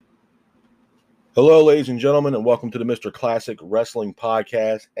Hello, ladies and gentlemen, and welcome to the Mr. Classic Wrestling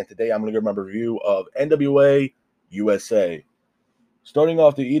Podcast. And today I'm going to give my review of NWA USA. Starting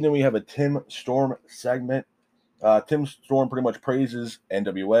off the evening, we have a Tim Storm segment. Tim Storm pretty much praises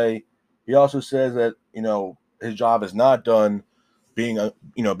NWA. He also says that his job is not done being a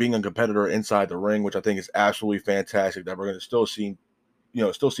competitor inside the ring, which I think is absolutely fantastic. That we're going to still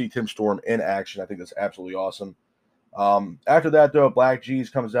see Tim Storm in action. I think that's absolutely awesome. After that, though, Black G's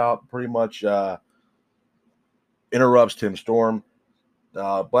comes out pretty much. Interrupts Tim Storm.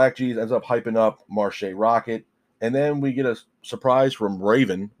 Black G's ends up hyping up Marche Rocket. And then we get a surprise from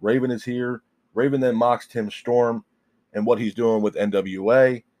Raven. Raven is here. Raven then mocks Tim Storm and what he's doing with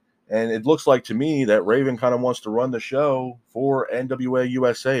NWA. And it looks like to me that Raven kind of wants to run the show for NWA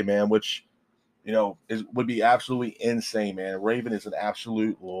USA, man, which, would be absolutely insane, man. Raven is an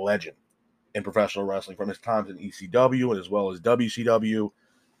absolute legend in professional wrestling from his times in ECW and as well as WCW.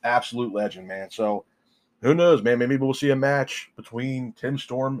 Absolute legend, man. So, who knows, man? Maybe we'll see a match between Tim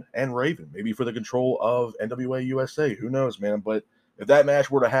Storm and Raven, maybe for the control of NWA USA. Who knows, man? But if that match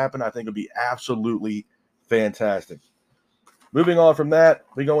were to happen, I think it would be absolutely fantastic. Moving on from that,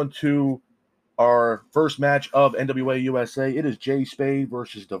 we go into our first match of NWA USA. It is Jay Spade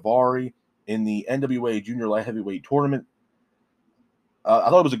versus Daivari in the NWA Junior Light Heavyweight Tournament.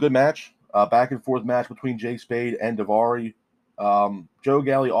 I thought it was a good match, back and forth match between Jay Spade and Daivari. Joe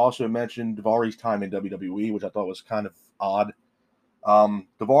Galli also mentioned Daivari's time in WWE, which I thought was kind of odd.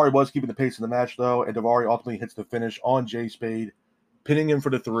 Daivari was keeping the pace in the match, though, and Daivari ultimately hits the finish on Jay Spade, pinning him for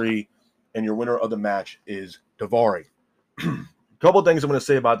the 3, and your winner of the match is Daivari. A couple of things I'm going to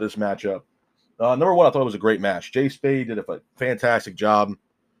say about this matchup. Number one, I thought it was a great match. Jay Spade did a fantastic job.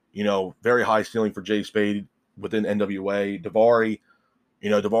 Very high ceiling for Jay Spade within NWA.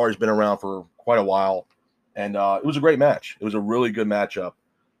 Daivari's been around for quite a while. And it was a great match. It was a really good matchup.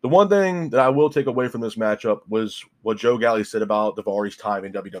 The one thing that I will take away from this matchup was what Joe Galli said about Daivari's time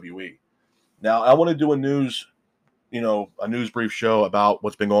in WWE. Now, I want to do a news brief show about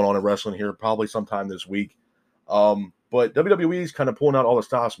what's been going on in wrestling here, probably sometime this week. But WWE is kind of pulling out all the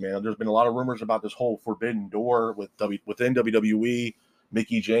stops, man. There's been a lot of rumors about this whole forbidden door within WWE.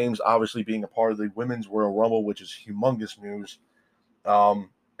 Mickie James obviously being a part of the Women's Royal Rumble, which is humongous news. And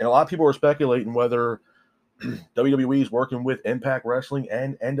a lot of people are speculating whether WWE is working with Impact Wrestling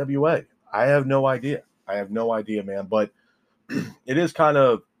and NWA. I have no idea, man. But it is kind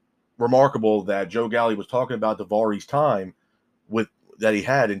of remarkable that Joe Galli was talking about Daivari's time that he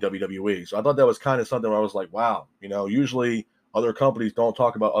had in WWE. So I thought that was kind of something where I was like, wow, usually other companies don't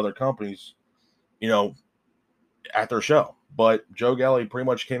talk about other companies, at their show. But Joe Galli pretty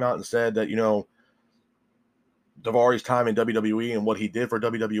much came out and said that, Daivari's time in WWE and what he did for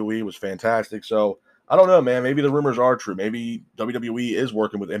WWE was fantastic. So I don't know, man. Maybe the rumors are true. Maybe WWE is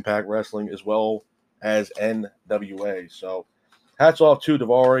working with Impact Wrestling as well as NWA. So hats off to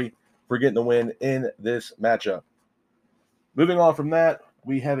Daivari for getting the win in this matchup. Moving on from that,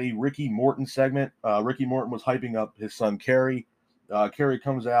 we have a Ricky Morton segment. Ricky Morton was hyping up his son, Kerry. Kerry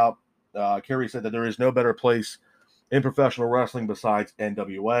comes out. Kerry said that there is no better place in professional wrestling besides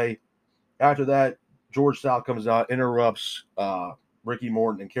NWA. After that, George South comes out, interrupts Ricky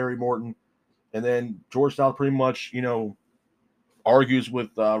Morton and Kerry Morton. And then George South pretty much, argues with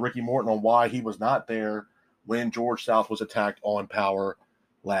Ricky Morton on why he was not there when George South was attacked on Power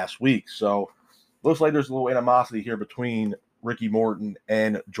last week. So looks like there's a little animosity here between Ricky Morton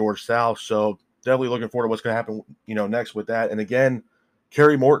and George South. So definitely looking forward to what's going to happen, next with that. And again,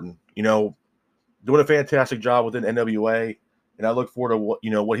 Kerry Morton, doing a fantastic job within NWA. And I look forward to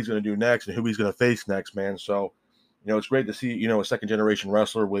what he's going to do next and who he's going to face next, man. So it's great to see, a second-generation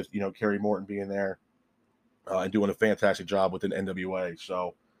wrestler with, Kerry Morton being there and doing a fantastic job within NWA.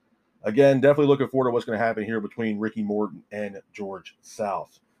 So, again, definitely looking forward to what's going to happen here between Ricky Morton and George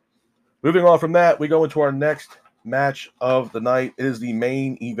South. Moving on from that, we go into our next match of the night. It is the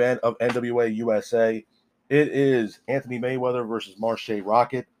main event of NWA USA. It is Anthony Mayweather versus Marche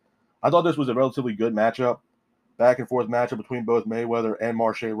Rocket. I thought this was a relatively good matchup, back-and-forth matchup between both Mayweather and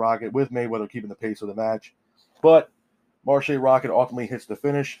Marche Rocket, with Mayweather keeping the pace of the match. But Marche Rocket ultimately hits the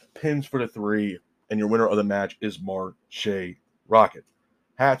finish, pins for the 3, and your winner of the match is Marche Rocket.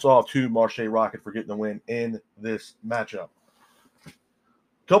 Hats off to Marche Rocket for getting the win in this matchup. A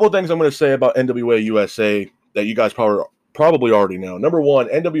couple of things I'm going to say about NWA USA that you guys probably already know. Number one,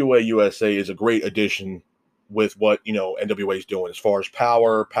 NWA USA is a great addition with what NWA is doing as far as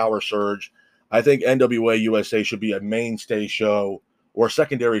Power Surge. I think NWA USA should be a mainstay show or a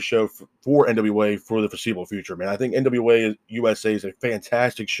secondary show for NWA for the foreseeable future, man. I think NWA USA is a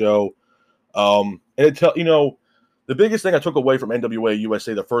fantastic show. And the the biggest thing I took away from NWA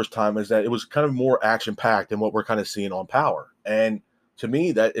USA the first time is that it was kind of more action packed than what we're kind of seeing on Power. And to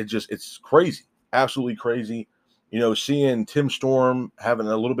me, that it's crazy, absolutely crazy. Seeing Tim Storm having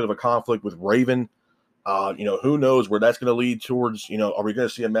a little bit of a conflict with Raven. Who knows where that's going to lead towards? Are we going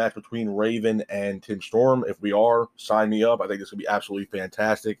to see a match between Raven and Tim Storm? If we are, sign me up. I think this is going to be absolutely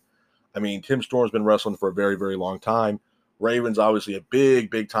fantastic. I mean, Tim Storm's been wrestling for a very, very long time. Raven's obviously a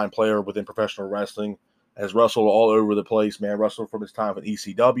big, big time player within professional wrestling. Has wrestled all over the place, man. Wrestled from his time with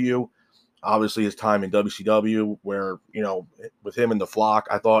ECW, obviously his time in WCW, where, with him in the Flock,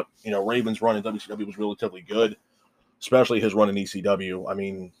 I thought, Raven's run in WCW was relatively good, especially his run in ECW. I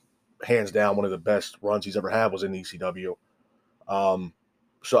mean, hands down, one of the best runs he's ever had was in ECW.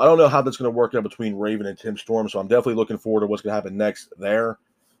 So I don't know how that's going to work out between Raven and Tim Storm. So I'm definitely looking forward to what's going to happen next there.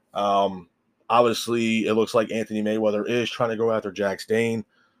 Obviously, it looks like Anthony Mayweather is trying to go after Jack Stane.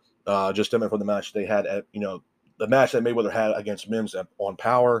 Just stemming from the match they had at, the match that Mayweather had against Mims on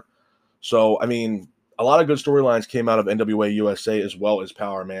Power. So, I mean, a lot of good storylines came out of NWA USA as well as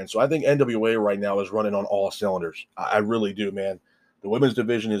Power, man. So I think NWA right now is running on all cylinders. I really do, man. The women's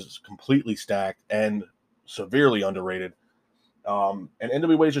division is completely stacked and severely underrated. And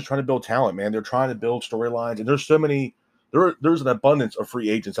NWA is just trying to build talent, man. They're trying to build storylines, and there's so many. There's an abundance of free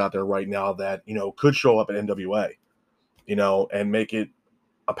agents out there right now that could show up at NWA, and make it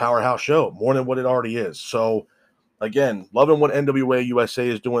a powerhouse show more than what it already is. So again, loving what NWA USA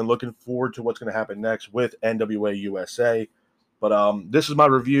is doing. Looking forward to what's going to happen next with NWA USA. But this is my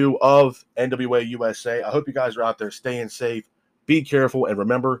review of NWA USA. I hope you guys are out there staying safe. Be careful, and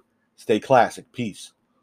remember, stay classic. Peace.